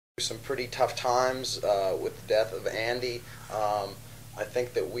some pretty tough times with the death of Andy. I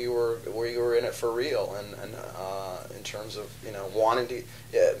think that we were in it for real, and in terms of wanting to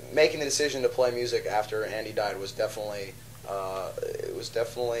making the decision to play music after Andy died was definitely it was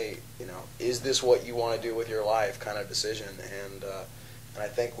definitely is this what you want to do with your life kind of decision, and I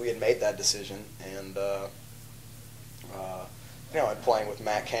think we had made that decision, and and playing with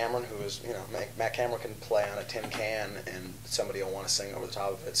Matt Cameron, who is Matt Cameron can play on a tin can and somebody will want to sing over the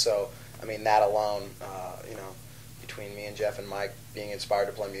top of it. So I mean that alone, between me and Jeff and Mike being inspired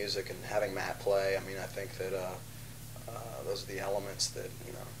to play music and having Matt play, I mean I think that those are the elements that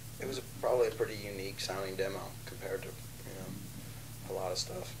it was probably a pretty unique sounding demo compared to a lot of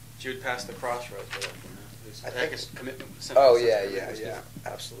stuff. So you would pass the crossroads with it. I think it's commitment. Oh yeah,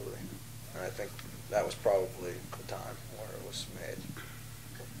 absolutely. And I think that was probably the time where it was made.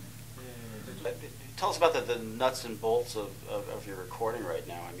 Tell us about the nuts and bolts of your recording right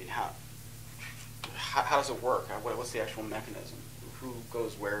now. I mean, how does it work? What's the actual mechanism? Who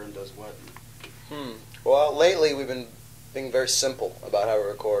goes where and does what? Well, lately we've been being very simple about how we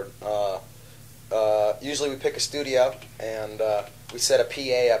record. Usually we pick a studio and we set a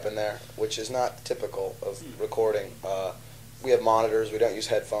PA up in there, which is not typical of recording. We have monitors. We don't use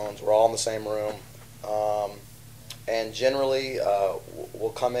headphones. We're all in the same room. And generally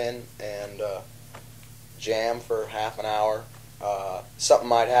we'll come in and jam for half an hour. Something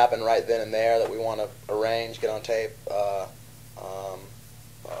might happen right then and there that we want to arrange, get on tape.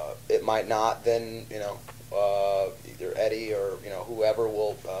 It might not. Then either Eddie or whoever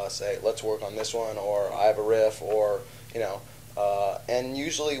will say, let's work on this one, or I have a riff, or and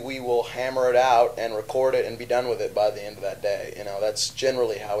usually we will hammer it out and record it and be done with it by the end of that day. That's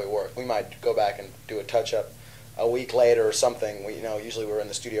generally how we work. We might go back and do a touch-up a week later or something. Usually we're in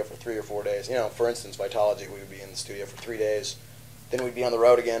the studio for 3 or 4 days. For instance, Vitology, we would be in the studio for 3 days, then we'd be on the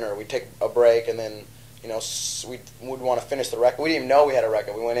road again, or we'd take a break, and then we would want to finish the record. We didn't even know we had a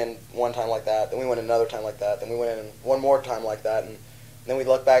record. We went in one time like that, then we went in another time like that, then we went in one more time like that, and then we'd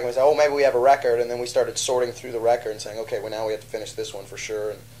look back and we'd say, oh, maybe we have a record, and then we started sorting through the record and saying, okay, well now we have to finish this one for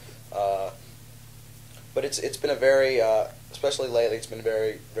sure. And but it's been a very, especially lately, it's been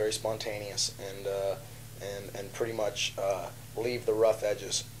very, very spontaneous and pretty much leave the rough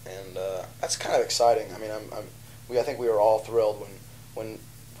edges, and that's kind of exciting. I mean, I think we were all thrilled when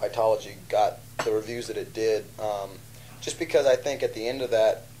Vitology got the reviews that it did, just because I think at the end of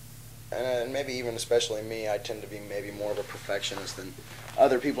that, and maybe even especially me, I tend to be maybe more of a perfectionist than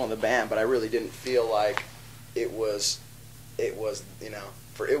other people in the band, but I really didn't feel like it wasn't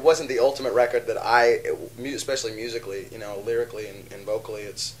the ultimate record that especially musically, lyrically and vocally,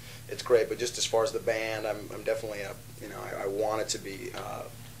 it's great, but just as far as the band, I'm definitely I want it to be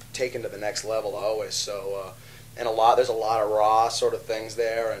taken to the next level always. So and there's a lot of raw sort of things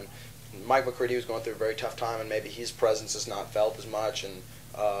there, and Mike McCready was going through a very tough time, and maybe his presence is not felt as much, and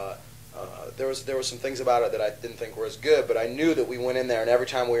there was some things about it that I didn't think were as good, but I knew that we went in there, and every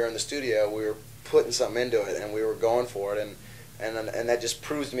time we were in the studio, we were putting something into it, and we were going for it, and that just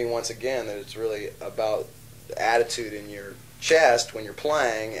proves to me once again that it's really about the attitude in your chest when you're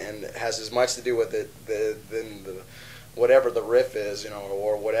playing, and it has as much to do with it than whatever the riff is,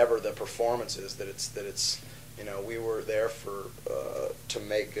 or whatever the performance is. That it's we were there to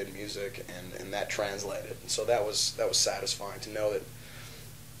make good music, and that translated, and so that was satisfying to know that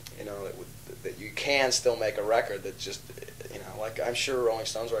that you can still make a record that just like I'm sure Rolling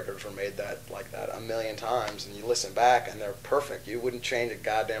Stones records were made like that a million times, and you listen back and they're perfect. You wouldn't change a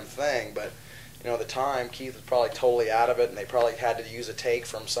goddamn thing, but at the time Keith was probably totally out of it, and they probably had to use a take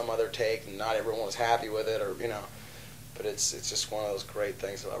from some other take, and not everyone was happy with it, or but it's just one of those great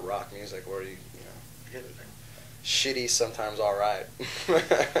things about rock music where shitty sometimes all right.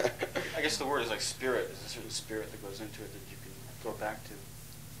 I guess the word is like spirit. There's a certain spirit that goes into it that you can go back to.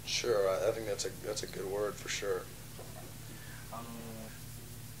 Sure, I think that's a good word for sure.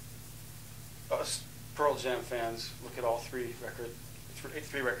 Us Pearl Jam fans look at all three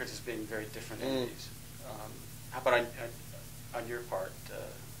records as being very different entities. How about on your part?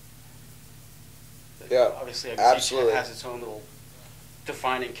 Yeah, obviously, absolutely. Each has its own little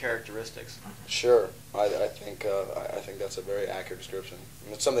defining characteristics. Sure, I think that's a very accurate description.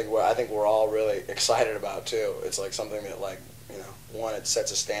 And it's something where I think we're all really excited about too. It's like something that one, it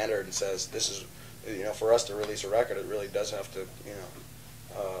sets a standard and says this is for us to release a record, it really does have to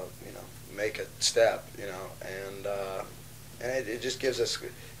make a step, and it just gives us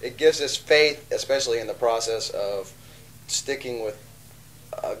faith, especially in the process of sticking with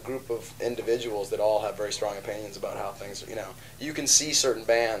a group of individuals that all have very strong opinions about how things, you can see certain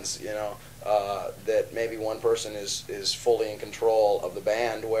bands, that maybe one person is fully in control of the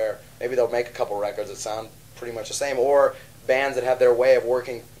band, where maybe they'll make a couple records that sound pretty much the same, or bands that have their way of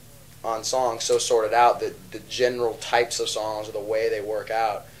working on songs so sorted out that the general types of songs or the way they work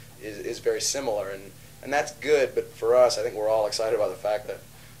out is very similar, and that's good. But for us, I think we're all excited about the fact that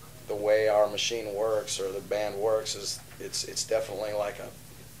the way our machine works or the band works is it's definitely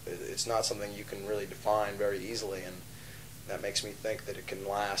it's not something you can really define very easily, and that makes me think that it can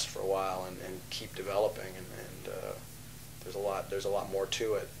last for a while and keep developing, and there's a lot more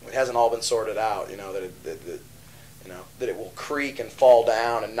to it. It hasn't all been sorted out, that it will creak and fall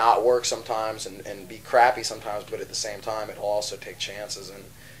down and not work sometimes and be crappy sometimes, but at the same time it'll also take chances and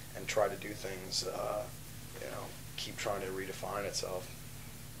try to do things, keep trying to redefine itself.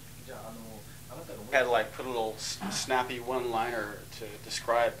 Had like put a little snappy one-liner to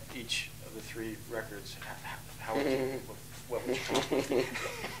describe each of the 3 records. How would you, what would you come up with?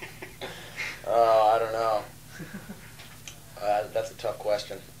 I don't know. That's a tough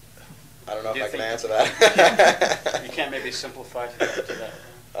question. I don't know if I can answer that. You can't maybe simplify to that?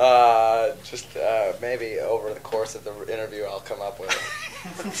 Just maybe over the course of the interview I'll come up with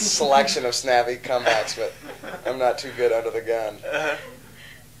a selection of snappy comebacks, but I'm not too good under the gun.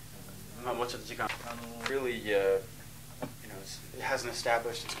 Really, it hasn't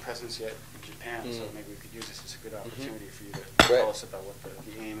established its presence yet in Japan, so maybe we could use this as a good opportunity for you to tell us about what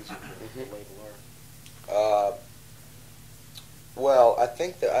the aims of the label are. Well, I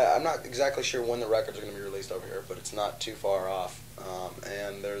think that I'm not exactly sure when the records are going to be released over here, but it's not too far off.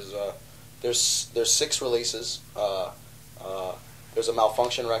 And there's 6 releases. There's a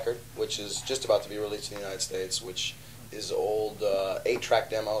Malfunction record, which is just about to be released in the United States, which is old 8-track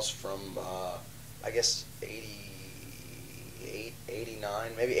demos from I guess 88,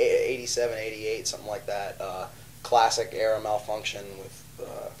 89, maybe 87, 88, something like that. Classic era Malfunction with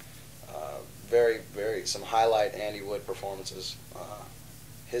very some highlight Andy Wood performances.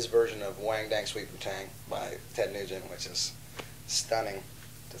 His version of Wang Dang Sweet Wu-Tang by Ted Nugent, which is stunning,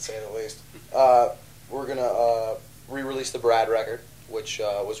 to say the least. We're going to re-release the Brad record, which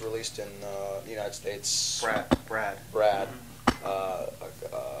was released in the United States. Brad.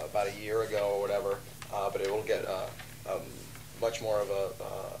 About a year ago or whatever, but it will get much more of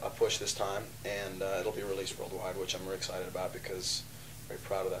a push this time, and it'll be released worldwide, which I'm really excited about because I'm very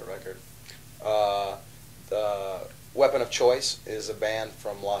proud of that record. The Weapon of Choice is a band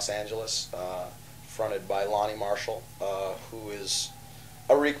from Los Angeles, fronted by Lonnie Marshall, who is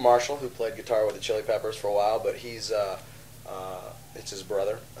Arik Marshall, who played guitar with the Chili Peppers for a while, but he's it's his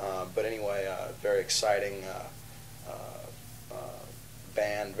brother. But anyway, very exciting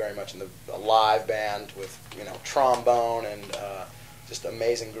band, very much in a live band with trombone and just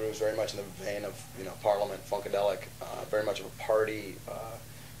amazing grooves, very much in the vein of Parliament, Funkadelic, very much of a party,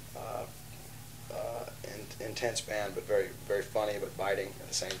 intense band, but very very funny but biting at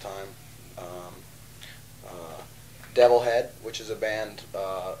the same time. Devilhead, which is a band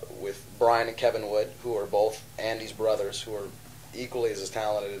with Brian and Kevin Wood, who are both Andy's brothers, who are equally as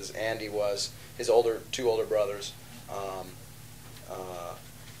talented as Andy was, his two older brothers,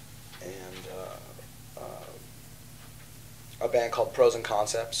 and a band called Pros and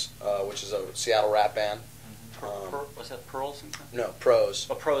Concepts, which is a Seattle rap band. Was that Pearls and Concepts? No, Pros.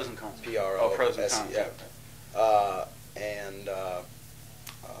 Oh, Pros and Concepts. P-R-O. Oh, Pros and Concepts. Yeah. And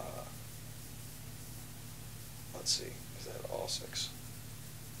let's see, is that all 6?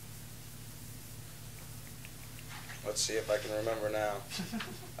 Let's see if I can remember now.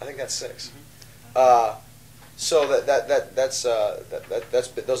 I think that's 6. So that's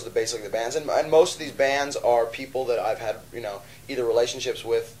those are basically the bands, and most of these bands are people that I've had either relationships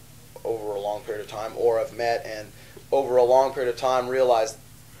with over a long period of time, or I've met and over a long period of time realized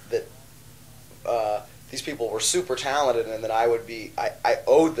that these people were super talented, and that I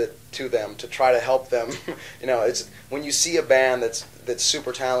owed it to them to try to help them. It's when you see a band that's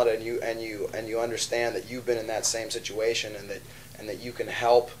super talented, and you understand that you've been in that same situation, and that you can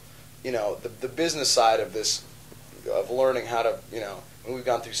help. The business side of this, of learning how to, we've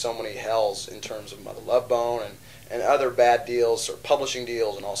gone through so many hells in terms of Mother Love Bone and other bad deals or publishing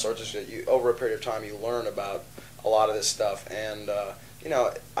deals and all sorts of shit. Over a period of time, you learn about a lot of this stuff. And,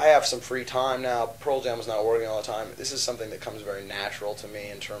 I have some free time now. Pearl Jam is not working all the time. This is something that comes very natural to me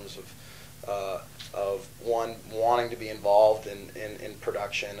in terms of wanting to be involved in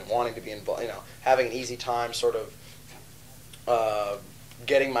production and wanting to be involved, having an easy time sort of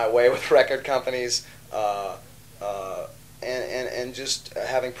getting my way with record companies, and just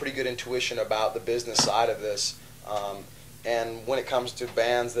having pretty good intuition about the business side of this. And when it comes to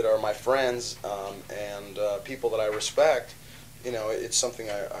bands that are my friends and people that I respect, you know, it's something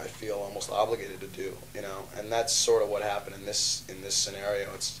I feel almost obligated to do, you know, and that's sort of what happened in this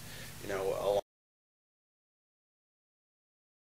scenario. It's, you know, along